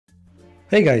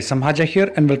Hey guys, I'm Haja here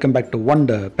and welcome back to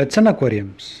Wonder Pets and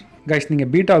Aquariums. Guys, நீங்கள்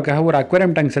பீட்டாவுக்காக ஒரு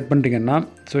aquarium tank set பண்ணுறீங்கன்னா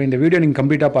இந்த video நீங்கள்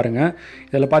கம்ப்ளீட்டாக பாருங்கள்.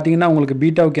 இதில் பார்த்தீங்கன்னா உங்களுக்கு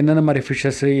பீட்டாவுக்கு எந்தெந்த மாதிரி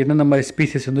ஃபிஷ்ஷஸ் எந்தெந்த மாதிரி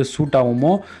ஸ்பீசிஸ் சூட்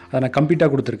ஆகுமோ அதை நான் கம்ப்ளீட்டாக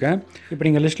கொடுத்துருக்கேன். இப்போ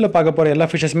நீங்கள் லிஸ்ட்டில் பார்க்க போகிற எல்லா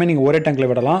ஃபிஷ்ஷஸுமே நீங்கள் ஒரே டேங்கில்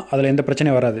விடலாம், அதில் எந்த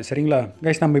பிரச்சனையும் வராது. சரிங்களா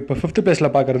கைஸ், நம்ம இப்போ 5th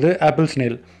பிளேஸில் பார்க்குறது ஆப்பிள்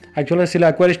ஸ்னேல். ஆக்சுவலாக சில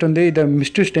அக்வாரிஸ்ட் இதை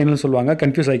மிஸ்ட்ரி ஸ்டெயின்னு சொல்லுவாங்க,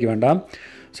 கன்ஃபியூஸ் ஆகிக்க வேண்டாம்.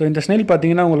 ஸோ இந்த ஸ்னெயில்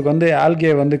பார்த்தீங்கன்னா உங்களுக்கு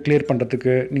ஆல்கே கிளியர்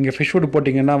பண்ணுறதுக்கு, நீங்கள் ஃபிஷ் ஃபுட்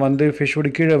போட்டிங்கன்னா ஃபிஷ் ஃபுட்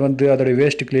கீழே அதோடய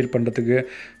வேஸ்ட்டு கிளியர் பண்ணுறதுக்கு,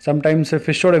 சம்டைம்ஸ்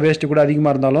ஃபிஷ்ஷோட வேஸ்ட்டு கூட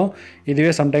அதிகமாக இருந்தாலும்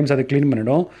இதுவே சம்டைம்ஸ் அதை க்ளீன்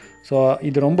பண்ணிடும். ஸோ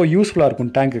இது ரொம்ப யூஸ்ஃபுல்லாக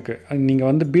இருக்கும் டேங்க்குக்கு.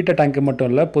 நீங்கள் பீட்டா டேங்க்கு மட்டும்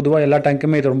இல்லை, பொதுவாக எல்லா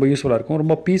டேங்க்குமே இது ரொம்ப யூஸ்ஃபுல்லாக இருக்கும்.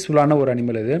 ரொம்ப பீஸ்ஃபுல்லான ஒரு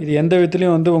அனிமல் இது எந்த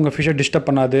விதத்துலையும் உங்கள் ஃபிஷ்ஷை டிஸ்டர்ப்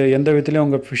பண்ணாது, எந்த விதத்துலையும்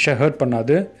உங்கள் ஃபிஷ்ஷை ஹர்ட்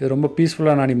பண்ணாது. இது ரொம்ப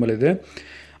பீஸ்ஃபுல்லான அனிமல் இது.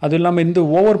 அதுவும் இல்லாமல்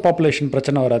ஓவர் பாப்புலேஷன்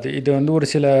பிரச்சனை வராது. இது ஒரு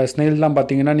சில ஸ்னெயில்லாம்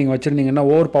பார்த்தீங்கன்னா நீங்கள் வச்சுருந்தீங்கன்னா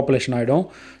ஓவர் பாப்புலேஷன் ஆகிடும்.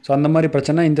 ஸோ அந்த மாதிரி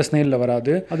பிரச்சனை இந்த ஸ்னெயிலில்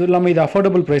வராது. அதுவும் இல்லாமல் இது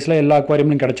அஃபோர்டபுள் ப்ரைஸில் எல்லா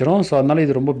அக்வாரியம்லையும் கிடச்சிரும். ஸோ அதனால்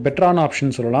இது ரொம்ப பெட்டரான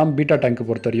ஆப்ஷன் சொல்லலாம் பீட்டா டேங்க்கு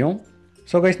பொறுத்தவரையும்.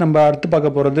 ஸோ கைஸ், நம்ம அடுத்து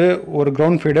பார்க்க போகிறது ஒரு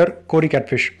கிரவுண்ட் ஃபீடர் கோரி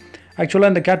கேட்ஃபிஷ்.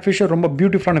 ஆக்சுவலாக இந்த கேட்ஃபிஷ் ரொம்ப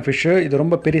பியூட்டிஃபுல்லான ஃபிஷ்ஷு. இது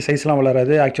ரொம்ப பெரிய சைஸ்லாம்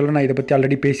வளராது. ஆக்சுவலாக நான் இதை பற்றி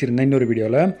ஆல்ரெடி பேசியிருந்தேன் இன்னொரு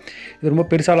வீடியோவில். இது ரொம்ப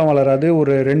பெருசாலாம் வளராது,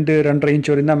 ஒரு 2-2.5 இன்ச்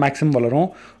வரையும் தான் மேக்ஸிமம் வளரும்.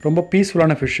 ரொம்ப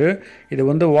பீஸ்ஃபுல்லான ஃபிஷ்ஷு. இது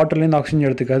வாட்டர்லேருந்து ஆக்சிஜன்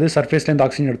எடுத்துக்காது, சர்ஃபேஸ்லேருந்து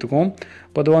ஆக்சிஜன் எடுத்துக்கும்.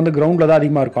 பொதுவாக கிரவுண்டில் தான்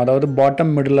அதிகமாக இருக்கும், அதாவது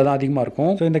பாட்டம் மிடில் தான் அதிகமாக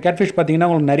இருக்கும். ஸோ இந்த கேட்ஃபிஷ் பார்த்தீங்கன்னா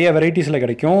உங்களுக்கு நிறைய வெரைட்டிஸில்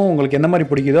கிடைக்கும். உங்களுக்கு எந்த மாதிரி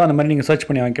பிடிக்குதோ அந்த மாதிரி நீங்கள் சர்ச்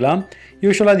பண்ணி வாங்கிக்கலாம்.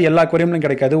 யூஸ்வலாக அது எல்லா அக்வாரியம்லையும்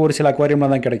கிடைக்காது, ஒரு சில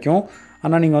அக்வாரியமில் தான் கிடைக்கும்.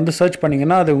 ஆனால் நீங்கள் சர்ச்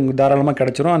பண்ணிங்கன்னா அது உங்களுக்கு தாராளமாக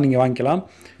கிடச்சிரும், நீங்கள் வாங்கிக்கலாம்.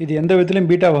 இது எந்த விதத்துலையும்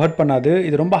பீட்டாவை ஹர்ட் பண்ணாது.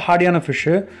 இது ரொம்ப ஹார்டியான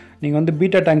ஃபிஷ்ஷு. நீங்கள்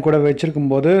பீட்டா டேங்க் கூட வச்சிருக்கும்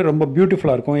போது ரொம்ப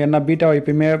பியூட்டிஃபுல்லாக இருக்கும். ஏன்னா பீட்டா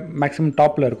எப்பயுமே மேக்ஸிமம்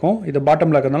டாப்பில் இருக்கும், இது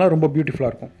பாட்டமில் இருக்கிறதுனால ரொம்ப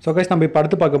பியூட்டிஃபுல்லாக இருக்கும். ஸோ கைஸ், நம்ம இப்போ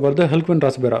அடுத்து பார்க்க போகிறது ஹெல்க்வின்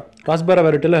ராஸ்பெரா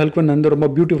வெரைட்டியில் ஹெல்க்வின் ரொம்ப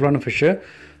பியூட்டிஃபுல்லான ஃபிஷ்ஷு.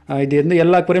 இது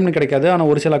எல்லா அக்வாரியம்லையும் கிடைக்காது, ஆனால்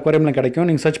ஒரு சில அக்வாரியம்லையும் கிடைக்கும்.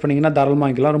 நீங்கள் சர்ச் பண்ணிங்கன்னா தாராளமாக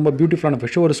வாங்கிக்கலாம். ரொம்ப பியூட்டிஃபுல்லான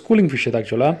ஃபிஷ், ஒரு ஸ்கூலிங் ஃபிஷ் இது.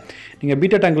 ஆக்சுவலாக நீங்கள்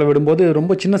பீட்டா டேங்கில் விடும்போது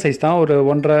ரொம்ப சின்ன சைஸ் தான், ஒரு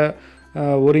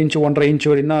 1.5 இன்ச் 1.5 இன்ச்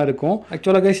வரையும் தான் இருக்கும்.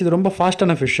 ஆக்சுவலாக கைஸ், இது ரொம்ப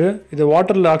ஃபாஸ்ட்டான ஃபிஷ்ஷு. இது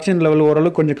வாட்டரில் ஆக்சிஜன் லெவல்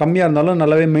ஓரளவுக்கு கொஞ்சம் கம்மியாக இருந்தாலும்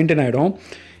நல்லாவே மெயின்டைன் ஆகிடும்.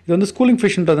 இது ஸ்கூலிங்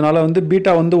ஃபிஷ்ன்றதுனால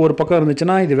பீட்டா ஒரு பக்கம்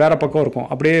இருந்துச்சுன்னா இது வேறு பக்கம் இருக்கும்,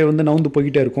 அப்படியே நவுந்து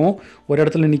போய்கிட்டே இருக்கும். ஒரு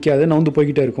இடத்துல நிற்காது, நவுந்து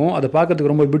போய்கிட்டே இருக்கும். அதை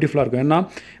பார்க்கறதுக்கு ரொம்ப பியூட்டிஃபுல்லாக இருக்கும். ஏன்னா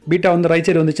பீட்டா ரைட்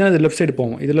சைடு வந்துச்சுன்னா இது லெஃப்ட் சைடு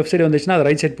போகும், இது லெஃப்ட் சைடு வந்துச்சுன்னா அது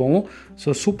ரைட் சைடு போகும்.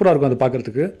 ஸோ சூப்பராக இருக்கும் அது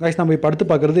பார்க்குறதுக்கு. கைஸ், நம்ம இப்போ அடுத்து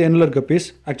பார்க்குறது என்லர் கப்பீஸ்.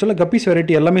 ஆக்சுவலாக கப்பீஸ்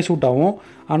வெரைட்டி எல்லாமே சூட் ஆகும்,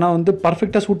 ஆனால்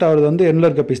பர்ஃபெக்டாக சூட் ஆகிறது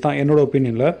என்லர் கப்பீஸ் தான் என்னோட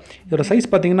ஒப்பீனியனில். இதோட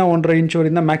சைஸ் பார்த்தீங்கன்னா 1.5 இன்ச்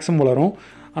வரையும் தான் மேக்ஸிமம் வளரும்.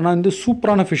 ஆனால்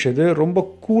சூப்பரான ஃபிஷ், இது ரொம்ப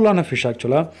கூலான ஃபிஷ்.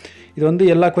 ஆக்சுவலாக இது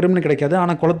எல்லா அக்வாரியம்லையும் கிடைக்காது,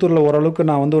 ஆனால் குளத்தூரில் ஓரளவுக்கு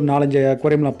நான் ஒரு 4-5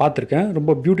 அக்வாரியமில் பார்த்துருக்கேன்.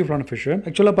 ரொம்ப பியூட்டிஃபுல்லான ஃபிஷ்ஷு.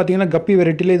 ஆக்சுவலாக பார்த்தீங்கன்னா கப்பி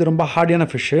வெரைட்டியில் இது ரொம்ப ஹார்டியான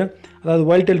ஃபிஷ்ஷு. அதாவது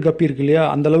வைல்ட் டெயில் கப்பி இருக்கு இல்லையா,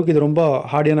 அந்தளவுக்கு இது ரொம்ப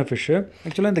ஹார்டியான ஃபிஷ்ஷு.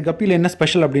 ஆக்சுவலாக இந்த கப்பியில் என்ன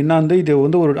ஸ்பெஷல் அப்படின்னா இது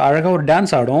ஒரு அழகாக ஒரு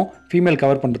டான்ஸ் ஆடும் ஃபீமேல்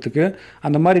கவர் பண்ணுறதுக்கு.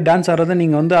 அந்த மாதிரி டான்ஸ் ஆடுறதை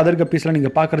நீங்கள் அதர் கப்பீஸில்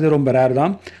நீங்கள் பார்க்குறதே ரொம்ப ரேர்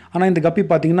தான். ஆனால் இந்த கப்பி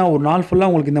பார்த்தீங்கன்னா ஒரு நாள் ஃபுல்லாக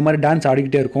உங்களுக்கு இந்த மாதிரி டான்ஸ்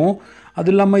ஆடிக்கிட்டே இருக்கும். அது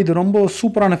இல்லாமல் இது ரொம்ப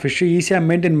சூப்பரான ஃபிஷ்ஷு. ஈஸியாக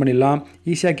மெயின்டைன் பண்ணிடலாம்,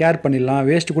 ஈஸியாக கேர் பண்ணிடலாம்.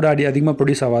 வேஸ்ட்டு கூட அதிகமாக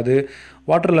ப்ரொடியூஸ் ஆகாது.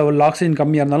 வாட்டர் லெவல் ஆக்சிஜன்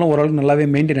கம்மியாக இருந்தாலும் ஓரளவுக்கு நல்லாவே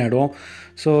மெயின்டைன் ஆகிடும்.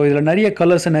 ஸோ இதில் நிறைய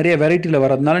கலர்ஸ் நிறைய வெரைட்டியில்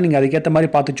வரதுனால நீங்கள் அதுக்கேற்ற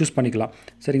மாதிரி பார்த்து சூஸ் பண்ணிக்கலாம்.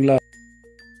 சரிங்களா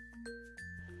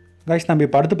கைஸ், நம்ம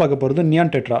இப்போ அடுத்து பார்க்க போகிறது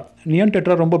நியான்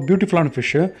டெட்ரா ரொம்ப பியூட்டிஃபுல்லான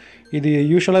ஃபிஷ்ஷு. இது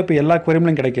யூஸ்வலாக இப்போ எல்லா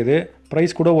அக்வாரியம்லையும் கிடைக்கிது.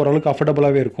 ப்ரைஸ் கூட ஓரளவுக்கு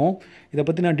அஃபோர்டபுளாகவே இருக்கும். இதை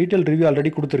பற்றி நான் டீட்டெயில் ரிவ்யூ ஆல்ரெடி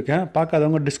கொடுத்துருக்கேன்,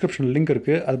 பார்க்காதவங்க டிஸ்கிரிப்ஷன் லிங்க்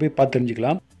இருக்குது, அதை போய் பார்த்து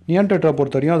தெரிஞ்சிக்கலாம். நியான் டெட்ரா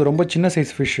பொறுத்தவரையும் அது ரொம்ப சின்ன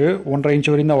சைஸ் ஃபிஷ்ஷு, 1.5 இன்ச்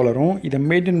வரையும் தான் வளரும். இதை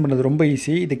மெயின்டைன் பண்ணுறது ரொம்ப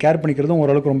ஈஸி, இது கேர் பண்ணிக்கிறதும்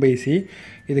ஓரளவுக்கு ரொம்ப ஈஸி.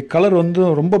 இது கலர்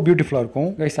ரொம்ப பியூட்டிஃபுல்லாக இருக்கும்.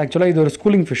 கைஸ், ஆக்சுவலாக இது ஒரு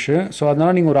ஸ்கூலிங் ஃபிஷ்ஷு. ஸோ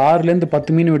அதனால் நீங்கள் ஒரு 6லேருந்து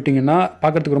 10 மீன் விட்டிங்கன்னா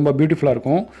பார்க்குறதுக்கு ரொம்ப பியூட்டிஃபுல்லாக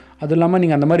இருக்கும். அது இல்லாமல்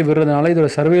நீங்கள் அந்த மாதிரி விடுறதுனால இதோட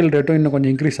சர்வைவல் ரேட்டும் இன்னும்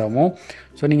கொஞ்சம் இன்க்ரீஸ் ஆகும்.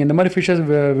 ஸோ நீங்கள் இந்த மாதிரி ஃபிஷ்ஷஸ்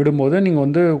விடும்போது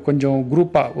நீங்கள் கொஞ்சம்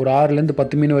குரூப்பாக ஒரு 6லேருந்து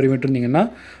 10 மீன் வரை விட்டுருந்தீங்கன்னா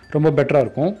ரொம்ப பெட்டராக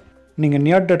இருக்கும். நீங்கள்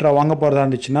நியான் டெட்ரா வாங்க போகிறதா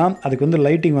இருந்துச்சுன்னா அதுக்கு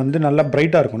லைட்டிங் நல்லா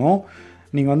பிரைட்டாக இருக்கணும்.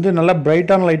 நீங்கள் நல்லா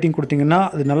பிரைட்டான லைட்டிங் கொடுத்தீங்கன்னா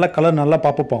அது நல்லா கலர் நல்லா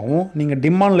பாப்பப் ஆகும். நீங்கள்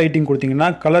டிம்மான லைட்டிங் கொடுத்தீங்கன்னா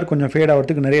கலர் கொஞ்சம் ஃபேட்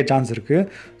ஆகிறதுக்கு நிறைய சான்ஸ் இருக்குது.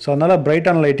 ஸோ அதனால்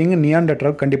பிரைட்டான லைட்டிங் நியான்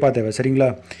டெட்ராவுக்கு கண்டிப்பாக தேவை. சரிங்களா,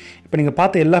 இப்போ நீங்கள்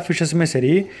பார்த்த எல்லா ஃபிஷ்ஷஸுமே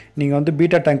சரி, நீங்கள்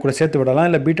பீட்டா டேங்க் கூட சேர்த்து விடலாம்,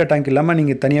 இல்லை பீட்டா டேங்க் இல்லாமல்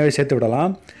நீங்கள் தனியாகவே சேர்த்து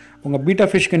விடலாம். உங்கள் பீட்டா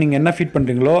ஃபிஷ்க்கு நீங்கள் என்ன ஃபீட்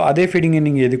பண்ணுறீங்களோ அதே ஃபீடிங்கை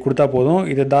நீங்கள் இது கொடுத்தா போதும்,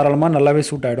 இது தாராளமாக நல்லாவே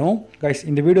சூட் ஆகிடும். கைஸ்,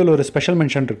 இந்த வீடியோவில் ஒரு ஸ்பெஷல்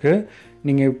மென்ஷன் இருக்குது.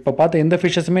 நீங்கள் இப்போ பார்த்த எந்த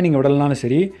ஃபிஷ்ஷஸுமே நீங்கள் விடலனாலும்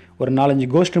சரி, ஒரு 4-5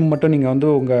 கோஸ்ட் ரூம் மட்டும்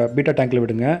நீங்கள் உங்கள் பீட்டா டேங்க்கில்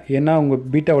விடுங்க. ஏன்னா உங்கள்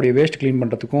பீட்டாவுடைய வேஸ்ட் க்ளீன்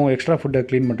பண்ணுறதுக்கும் எக்ஸ்ட்ரா ஃபுட்டை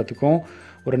க்ளீன் பண்ணுறதுக்கும்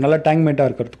ஒரு நல்ல டேங்க் மேட்டாக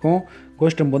இருக்கிறதுக்கும்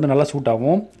கோஸ்ட் ரூம் நல்லா சூட்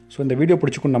ஆகும். ஸோ இந்த வீடியோ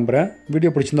பிடிச்சிக்கும் நம்புகிறேன்.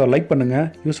 வீடியோ பிடிச்சிருந்தா லைக் பண்ணுங்கள்,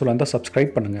 யூஸ்ஃபுல்லாக இருந்தால்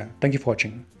சப்ஸ்கிரைப் பண்ணுங்கள். தேங்க்யூ ஃபார்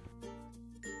வாட்சிங்.